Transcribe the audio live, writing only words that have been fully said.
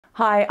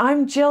Hi,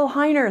 I'm Jill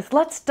Heinerth.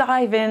 Let's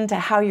dive into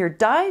how your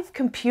dive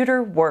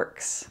computer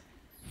works.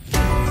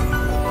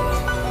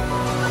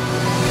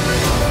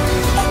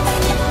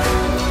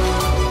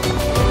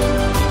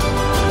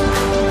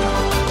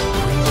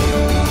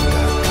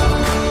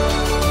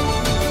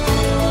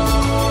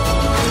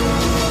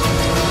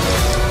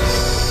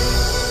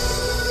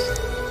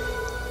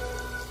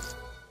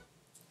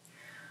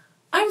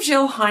 I'm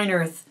Jill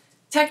Heinerth,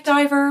 tech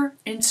diver,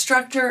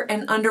 instructor,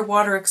 and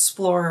underwater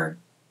explorer.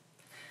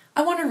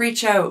 I want to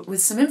reach out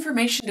with some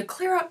information to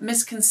clear up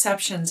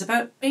misconceptions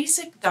about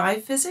basic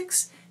dive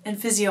physics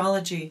and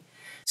physiology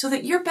so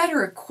that you're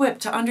better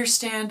equipped to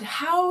understand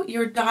how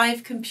your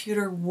dive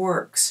computer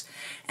works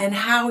and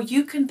how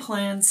you can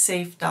plan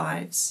safe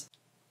dives.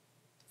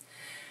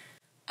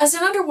 As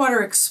an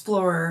underwater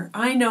explorer,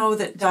 I know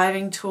that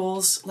diving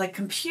tools like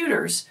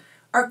computers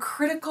are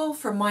critical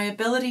for my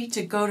ability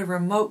to go to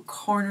remote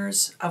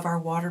corners of our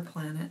water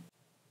planet.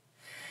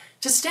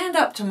 To stand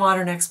up to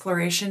modern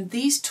exploration,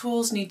 these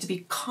tools need to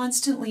be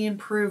constantly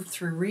improved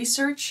through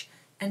research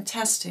and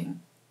testing.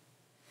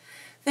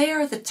 They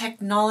are the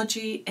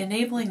technology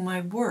enabling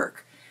my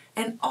work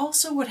and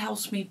also what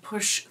helps me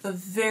push the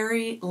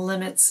very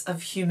limits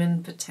of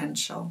human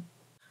potential.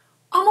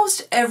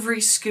 Almost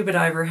every scuba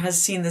diver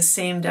has seen the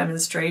same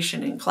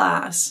demonstration in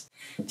class.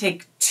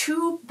 Take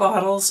 2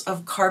 bottles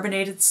of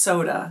carbonated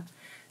soda,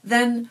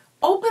 then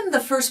open the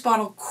first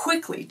bottle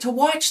quickly to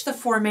watch the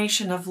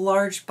formation of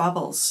large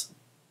bubbles.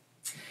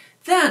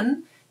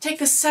 Then take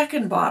the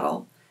second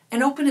bottle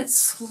and open it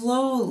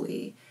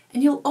slowly,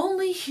 and you'll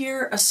only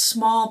hear a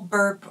small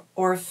burp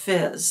or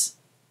fizz.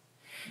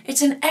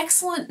 It's an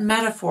excellent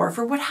metaphor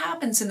for what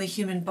happens in the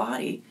human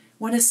body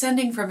when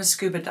ascending from a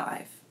scuba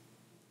dive.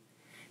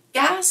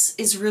 Gas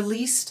is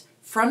released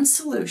from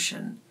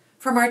solution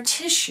from our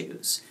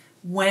tissues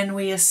when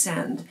we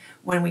ascend,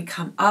 when we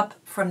come up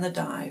from the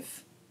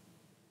dive.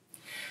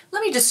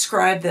 Let me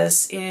describe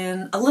this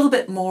in a little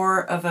bit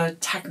more of a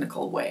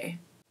technical way.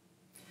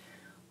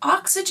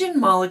 Oxygen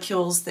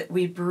molecules that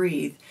we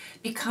breathe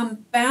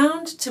become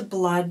bound to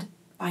blood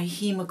by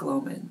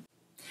hemoglobin.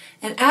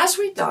 And as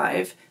we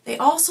dive, they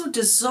also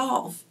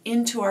dissolve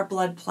into our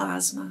blood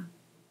plasma.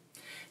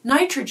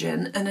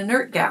 Nitrogen, an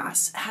inert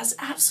gas, has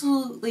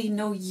absolutely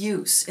no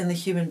use in the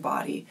human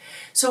body,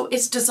 so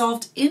it's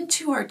dissolved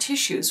into our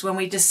tissues when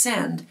we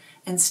descend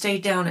and stay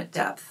down at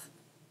depth.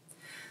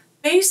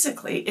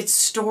 Basically, it's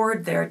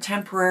stored there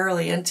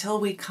temporarily until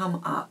we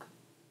come up.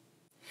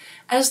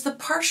 As the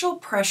partial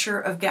pressure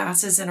of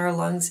gases in our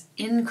lungs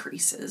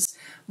increases,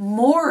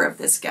 more of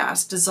this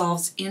gas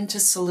dissolves into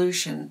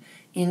solution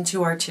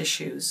into our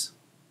tissues.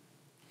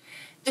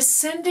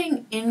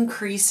 Descending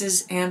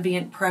increases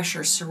ambient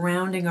pressure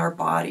surrounding our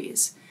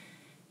bodies.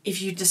 If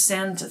you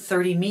descend to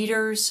 30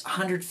 meters,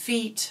 100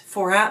 feet,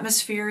 4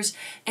 atmospheres,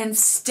 and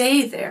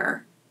stay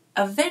there,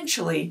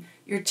 eventually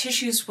your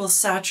tissues will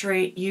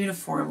saturate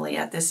uniformly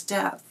at this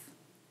depth.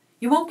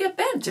 You won't get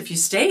bent if you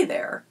stay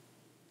there.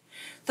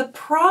 The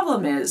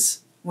problem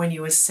is when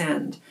you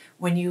ascend,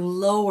 when you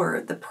lower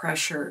the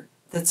pressure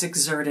that's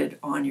exerted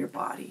on your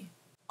body.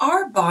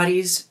 Our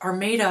bodies are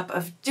made up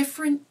of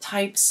different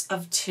types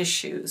of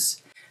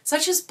tissues,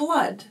 such as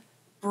blood,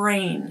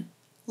 brain,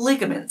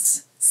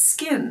 ligaments,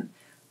 skin,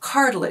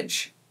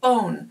 cartilage,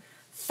 bone,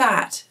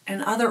 fat,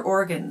 and other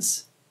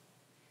organs.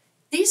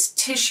 These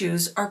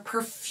tissues are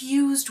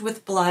perfused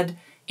with blood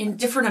in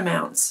different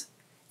amounts,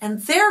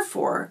 and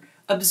therefore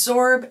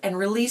absorb and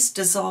release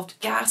dissolved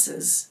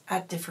gases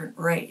at different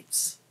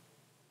rates.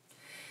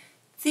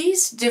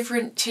 These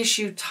different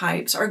tissue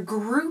types are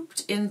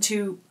grouped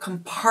into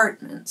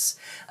compartments,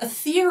 a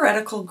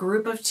theoretical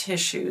group of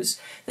tissues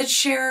that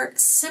share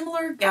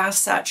similar gas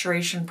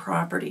saturation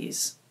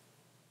properties.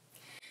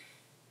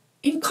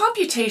 In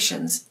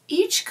computations,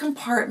 each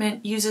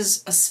compartment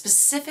uses a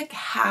specific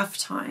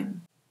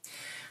half-time.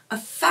 A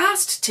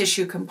fast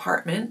tissue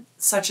compartment,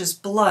 such as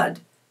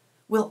blood,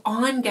 will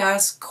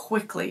on-gas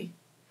quickly.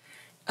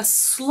 A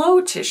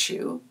slow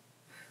tissue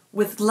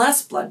with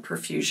less blood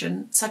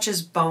perfusion, such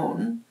as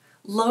bone,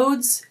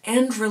 loads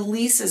and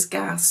releases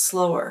gas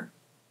slower.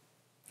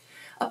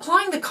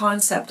 Applying the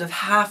concept of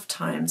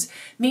half-times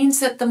means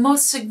that the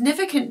most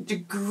significant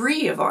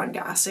degree of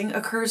on-gassing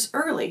occurs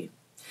early,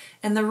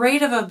 and the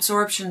rate of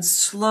absorption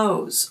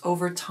slows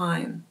over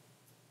time.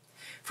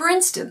 For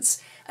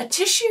instance, a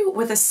tissue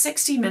with a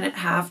 60-minute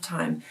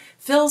half-time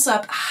fills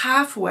up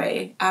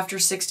halfway after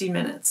 60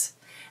 minutes,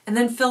 and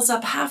then fills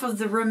up half of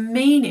the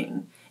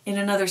remaining in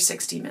another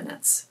 60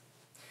 minutes.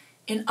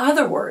 In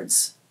other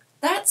words,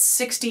 that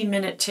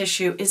 60-minute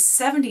tissue is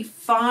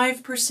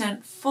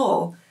 75%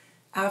 full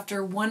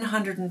after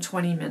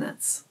 120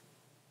 minutes.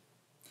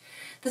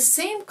 The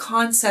same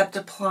concept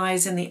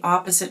applies in the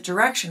opposite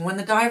direction when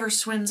the diver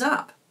swims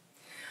up.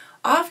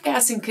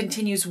 Off-gassing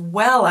continues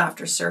well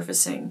after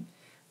surfacing,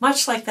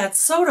 much like that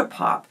soda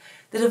pop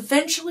that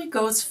eventually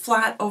goes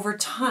flat over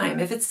time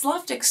if it's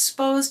left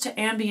exposed to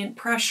ambient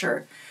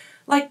pressure,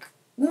 like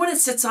when it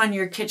sits on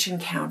your kitchen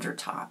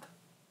countertop.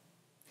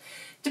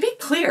 To be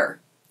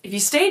clear, If you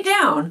stay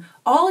down,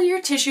 all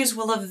your tissues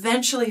will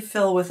eventually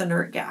fill with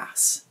inert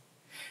gas.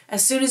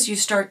 As soon as you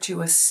start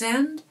to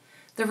ascend,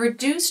 the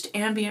reduced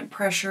ambient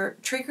pressure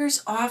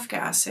triggers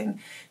off-gassing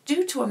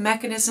due to a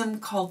mechanism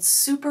called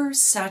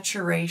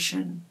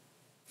supersaturation.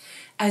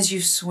 As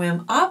you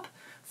swim up,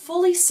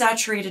 fully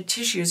saturated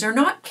tissues are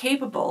not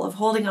capable of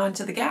holding on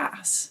to the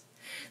gas.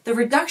 The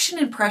reduction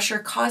in pressure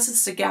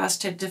causes the gas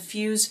to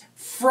diffuse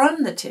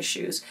from the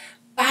tissues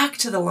back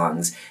to the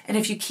lungs, and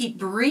if you keep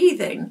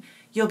breathing,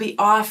 you'll be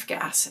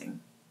off-gassing.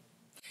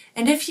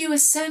 And if you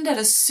ascend at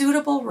a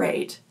suitable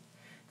rate,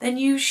 then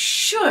you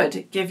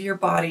should give your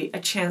body a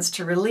chance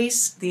to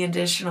release the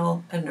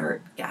additional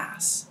inert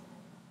gas.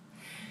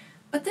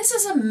 But this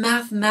is a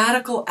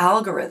mathematical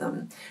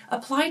algorithm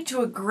applied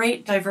to a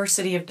great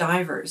diversity of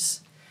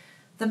divers.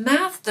 The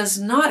math does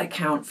not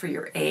account for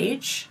your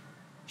age,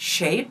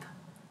 shape,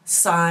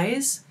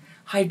 size,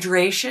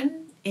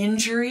 hydration,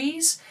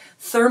 injuries,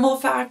 thermal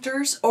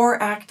factors,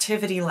 or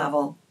activity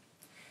level.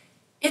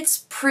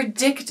 It's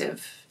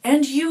predictive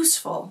and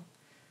useful,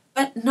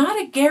 but not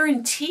a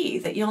guarantee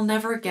that you'll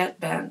never get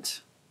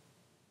bent.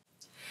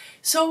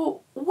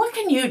 So, what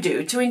can you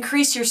do to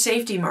increase your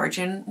safety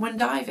margin when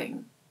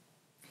diving?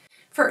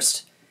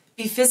 First,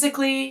 be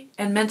physically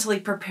and mentally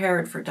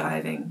prepared for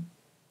diving.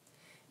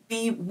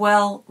 Be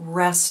well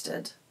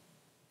rested.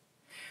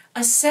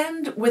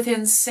 Ascend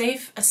within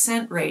safe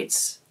ascent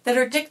rates that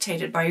are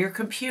dictated by your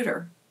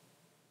computer.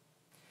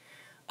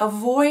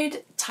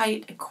 Avoid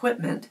tight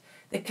equipment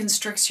that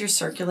constricts your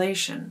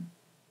circulation.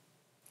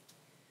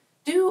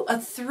 Do a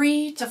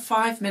 3 to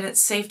 5 minute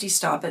safety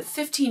stop at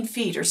 15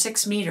 feet or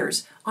 6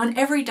 meters on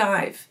every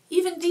dive,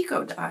 even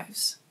deco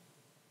dives.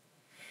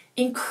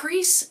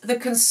 Increase the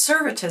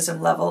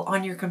conservatism level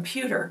on your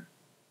computer.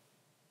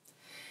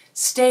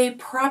 Stay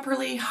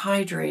properly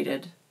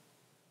hydrated.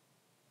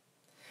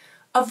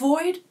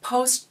 Avoid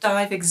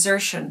post-dive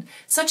exertion,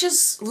 such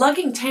as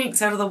lugging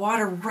tanks out of the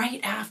water right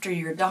after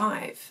your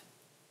dive.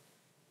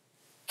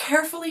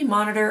 Carefully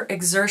monitor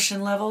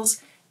exertion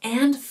levels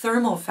and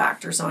thermal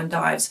factors on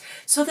dives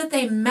so that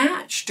they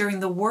match during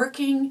the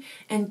working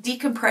and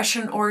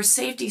decompression or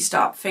safety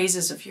stop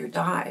phases of your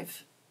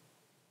dive.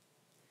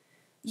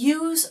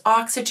 Use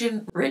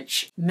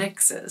oxygen-rich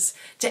mixes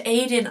to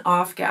aid in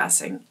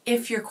off-gassing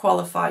if you're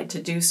qualified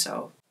to do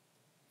so.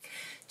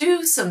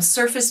 Do some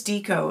surface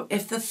deco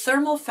if the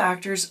thermal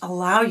factors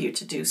allow you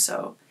to do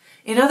so.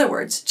 In other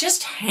words,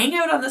 just hang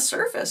out on the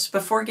surface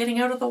before getting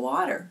out of the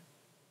water.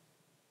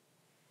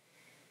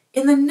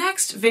 In the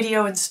next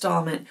video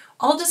installment,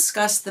 I'll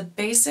discuss the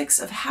basics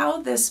of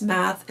how this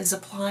math is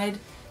applied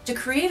to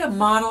create a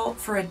model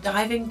for a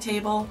diving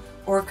table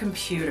or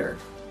computer.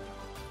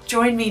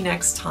 Join me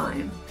next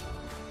time.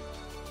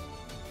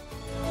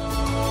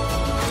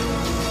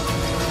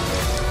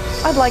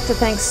 I'd like to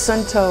thank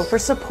Sunto for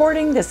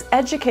supporting this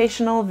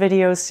educational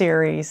video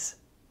series.